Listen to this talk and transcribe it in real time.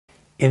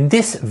In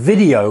this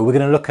video, we're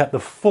going to look at the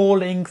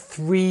falling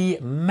three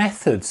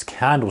methods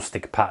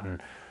candlestick pattern.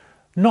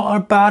 Not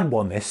a bad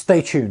one this,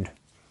 stay tuned.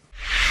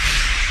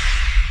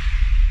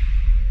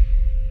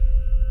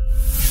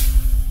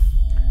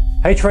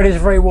 Hey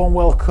traders, very warm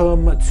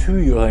welcome to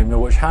your home.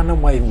 Which hand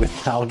I'm waving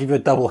with now, I'll give you a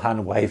double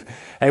hand wave.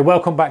 Hey,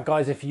 welcome back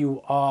guys. If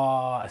you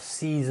are a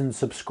seasoned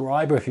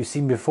subscriber, if you've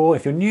seen me before,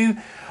 if you're new,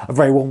 a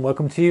very warm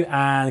welcome to you,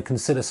 and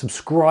consider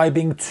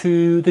subscribing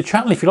to the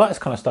channel if you like this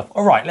kind of stuff.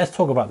 All right, let's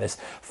talk about this.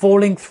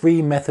 Falling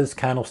three methods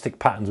candlestick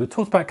patterns. We've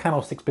talked about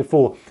candlesticks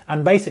before,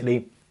 and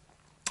basically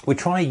we're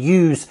trying to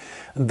use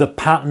the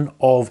pattern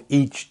of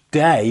each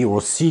day or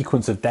a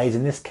sequence of days.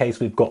 In this case,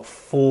 we've got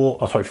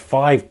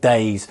 5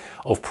 days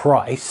of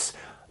price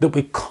that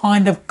we're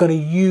kind of going to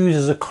use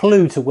as a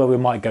clue to where we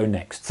might go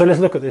next. So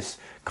let's look at this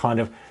kind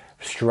of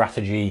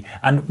strategy.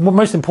 And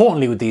most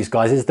importantly with these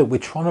guys is that we're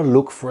trying to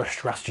look for a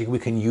strategy we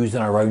can use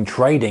in our own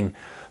trading.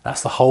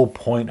 That's the whole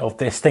point of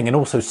this thing. And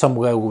also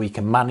somewhere where we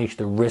can manage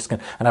the risk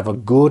and have a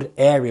good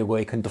area where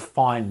we can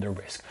define the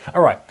risk.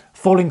 All right,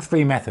 falling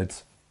three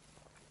methods.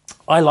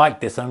 I like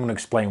this, and I'm going to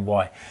explain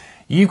why.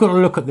 You've got to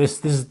look at this.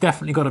 This has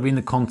definitely got to be in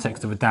the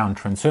context of a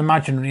downtrend. So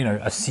imagine,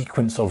 a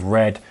sequence of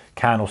red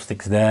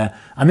candlesticks there.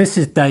 And this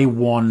is day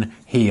one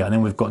here. And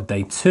then we've got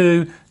day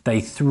 2,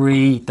 day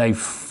 3, day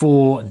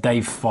 4,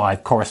 day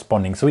 5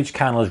 corresponding. So each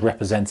candle is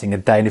representing a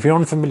day. And if you're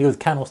unfamiliar with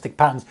candlestick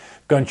patterns,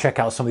 go and check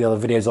out some of the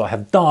other videos I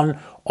have done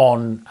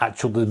on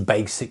the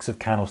basics of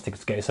candlesticks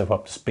to get yourself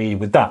up to speed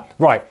with that.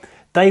 Right,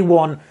 day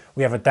one,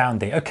 we have a down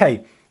day.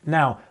 Okay,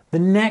 now, the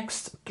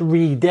next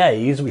 3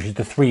 days, which is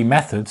the three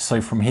methods,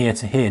 so from here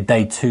to here,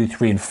 day 2,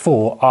 3, and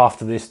 4,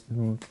 after this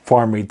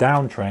primary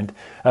downtrend,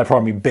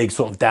 primary big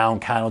sort of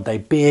down candle day,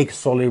 big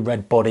solid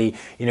red body,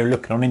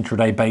 looking on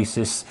intraday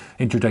basis,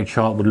 intraday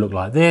chart would look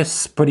like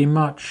this, pretty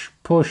much,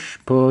 push,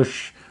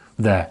 push,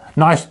 there.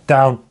 Nice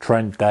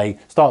downtrend day,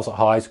 starts at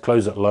highs,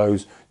 closes at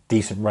lows,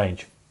 decent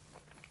range.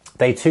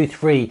 Day 2,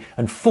 3,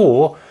 and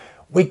 4,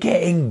 we're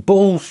getting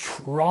bulls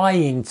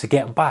trying to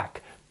get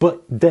back.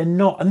 But they're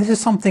not, and this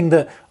is something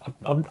that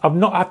I've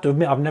not, I have to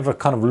admit, I've never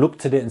kind of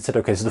looked at it and said,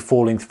 okay, this is the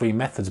falling three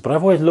methods, but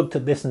I've always looked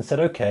at this and said,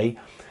 okay,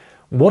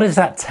 what is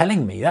that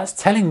telling me? That's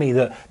telling me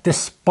that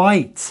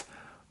despite,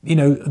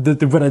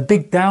 they've got a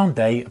big down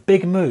day, a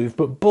big move,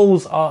 but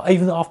bulls are,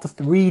 even after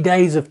 3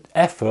 days of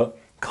effort,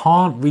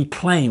 can't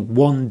reclaim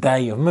 1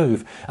 day of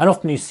move. And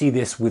often you see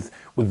this with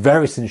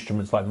various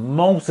instruments, like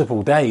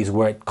multiple days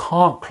where it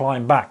can't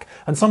climb back.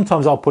 And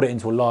sometimes I'll put it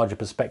into a larger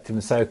perspective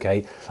and say,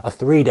 okay, a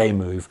 3-day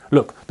move.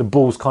 Look, the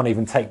bulls can't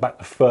even take back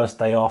the first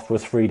day after a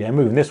 3-day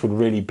move. And this would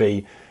really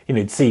be,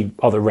 you'd see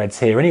other reds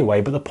here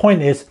anyway. But the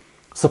point is,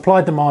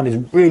 supply demand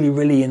is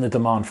really in the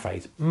demand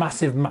phase.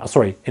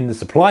 In the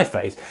supply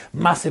phase.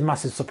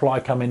 Massive supply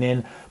coming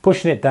in,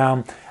 pushing it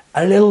down.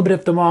 A little bit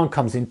of demand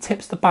comes in,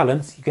 tips the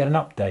balance, you get an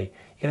update.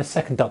 Get a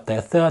second update,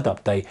 a third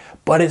update,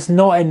 but it's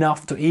not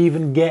enough to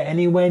even get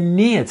anywhere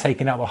near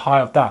taking out the high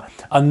of that.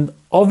 And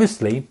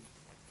obviously,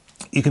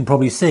 you can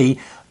probably see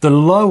the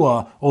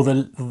lower or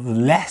the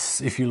less,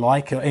 if you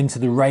like, into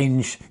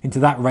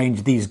that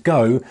range these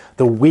go,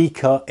 the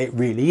weaker it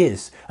really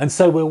is. And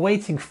so we're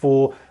waiting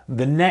for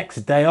the next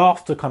day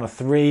after kind of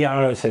 3.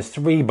 I know it says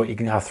 3, but you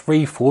can have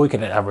 3, 4. You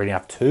can really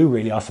have 2,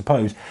 really, I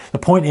suppose. The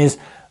point is,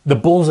 the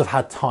bulls have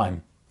had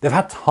time. They've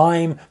had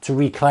time to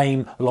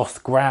reclaim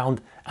lost ground,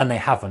 and they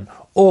haven't.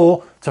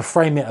 Or, to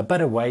frame it a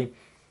better way,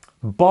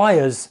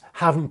 buyers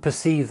haven't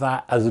perceived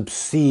that as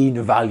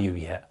obscene value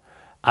yet.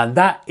 And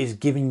that is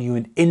giving you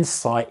an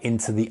insight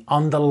into the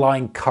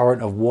underlying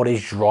current of what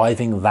is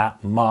driving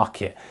that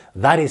market.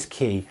 That is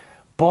key.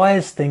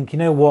 Buyers think, you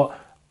know what,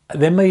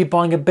 they may be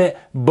buying a bit,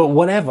 but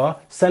whatever.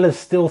 Sellers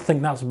still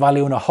think that's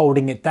value and are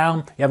holding it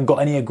down. You haven't got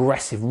any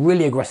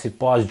really aggressive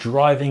buyers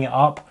driving it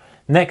up.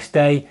 Next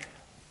day,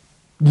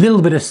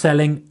 little bit of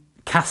selling,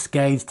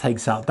 cascades,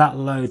 takes out that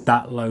low,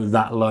 that low,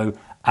 that low,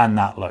 and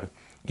that low.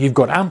 You've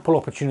got ample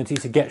opportunity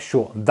to get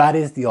short. That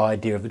is the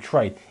idea of the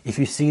trade. If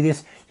you see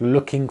this, you're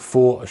looking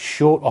for a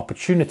short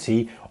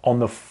opportunity on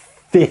the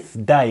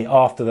 5th day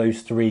after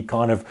those 3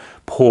 kind of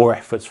poor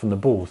efforts from the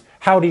bulls.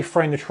 How do you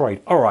frame the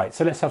trade? All right,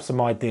 so let's have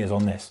some ideas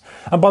on this.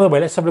 And by the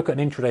way, let's have a look at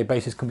an intraday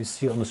basis. Can we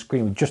see it on the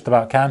screen? We just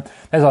about can.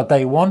 There's our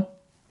day 1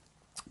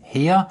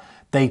 here,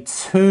 day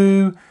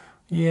 2,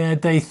 yeah,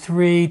 day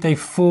 3, day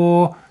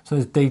 4. So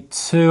there's day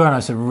 2, and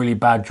it's a really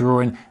bad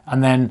drawing.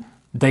 And then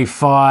day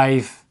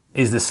 5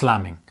 is the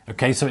slamming.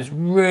 Okay, so it's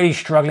really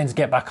struggling to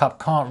get back up,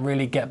 can't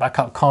really get back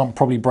up, can't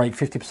probably break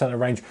 50% of the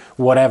range,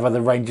 whatever,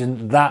 the range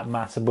isn't that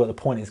massive, but the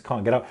point is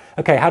can't get up.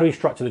 Okay, how do we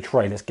structure the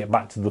trade? Let's get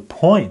back to the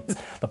point.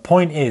 The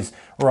point is,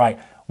 right,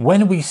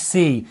 when we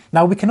see,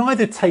 now we can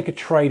either take a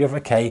trade of,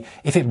 okay,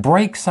 if it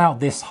breaks out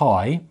this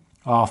high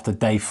after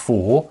day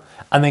 4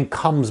 and then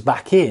comes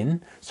back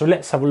in, so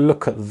let's have a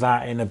look at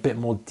that in a bit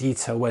more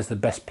detail. Where's the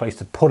best place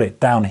to put it?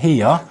 Down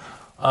here.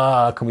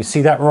 Can we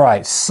see that?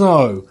 Right,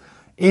 so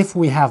if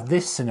we have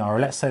this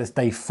scenario, let's say it's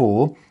day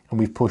 4 and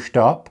we've pushed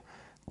up,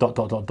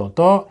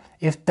 dot.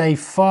 If day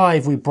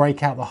 5 we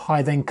break out the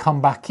high, then come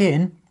back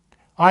in,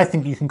 I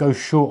think you can go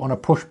short on a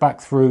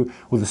pushback through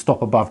with a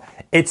stop above.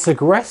 It's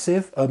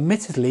aggressive,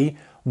 admittedly,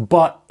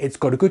 but it's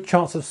got a good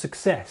chance of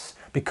success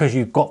because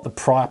you've got the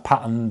prior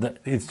pattern that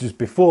is just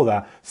before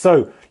that.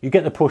 So you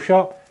get the push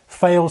up,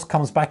 fails,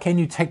 comes back in,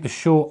 you take the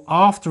short.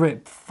 After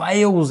it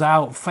fails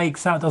out,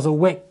 fakes out, does a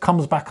wick,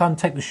 comes back on,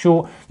 take the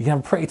short. You can have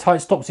a pretty tight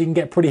stop so you can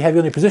get pretty heavy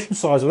on your position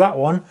size with that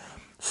one.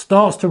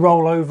 Starts to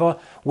roll over.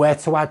 Where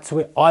to add to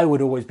it, I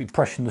would always be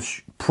pressing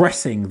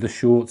the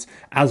shorts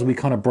as we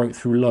kind of broke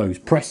through lows.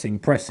 Pressing,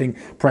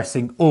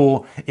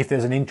 or if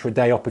there's an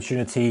intraday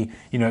opportunity,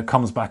 you know, it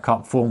comes back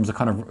up, forms a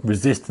kind of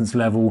resistance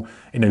level,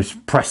 you know,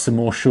 press some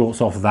more shorts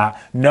off that,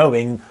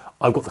 knowing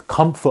I've got the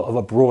comfort of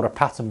a broader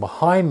pattern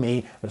behind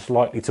me that's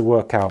likely to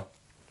work out.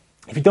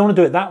 If you don't want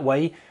to do it that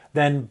way,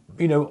 then,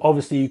 you know,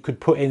 obviously you could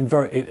put in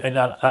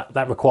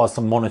that requires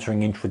some monitoring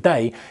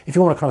intraday. If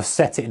you want to kind of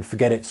set it and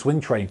forget it swing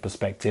trading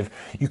perspective,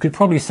 you could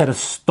probably set a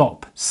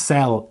stop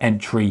sell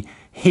entry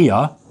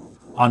here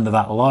under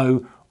that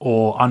low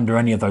or under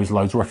any of those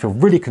lows, or if you're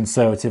really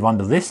conservative,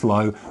 under this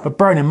low. But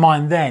bearing in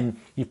mind then,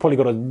 you've probably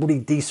got a really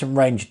decent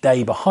range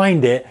day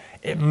behind it.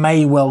 It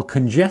may well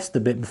congest a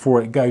bit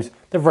before it goes.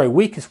 The very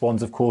weakest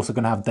ones, of course, are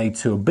going to have day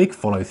two, a big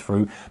follow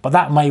through, but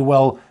that may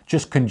well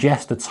just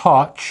congest a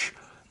touch,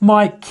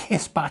 might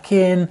kiss back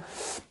in.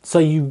 So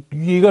you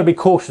got to be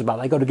cautious about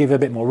that. You got to give it a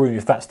bit more room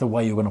if that's the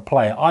way you're going to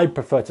play it. I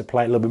prefer to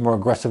play it a little bit more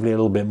aggressively, a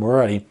little bit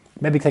more early.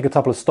 Maybe take a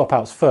couple of stop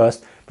outs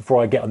first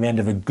before I get on the end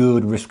of a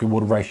good risk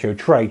reward ratio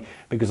trade,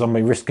 because I'm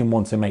risking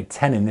 1 to make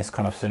 10 in this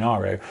kind of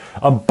scenario.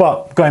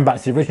 But going back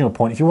to the original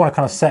point, if you want to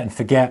kind of set and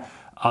forget,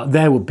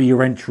 there would be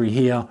your entry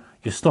here.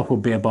 Your stop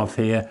would be above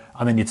here,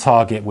 and then your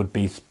target would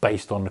be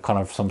based on kind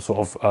of some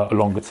sort of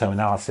longer term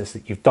analysis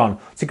that you've done.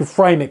 So you can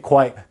frame it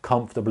quite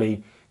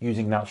comfortably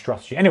using that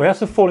strategy. Anyway, that's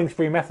the falling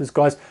three methods,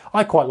 guys.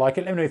 I quite like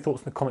it. Let me know your thoughts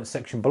in the comment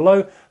section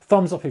below.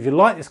 Thumbs up if you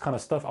like this kind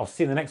of stuff. I'll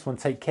see you in the next one.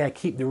 Take care.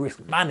 Keep the risk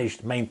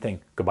managed. Main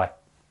thing. Goodbye.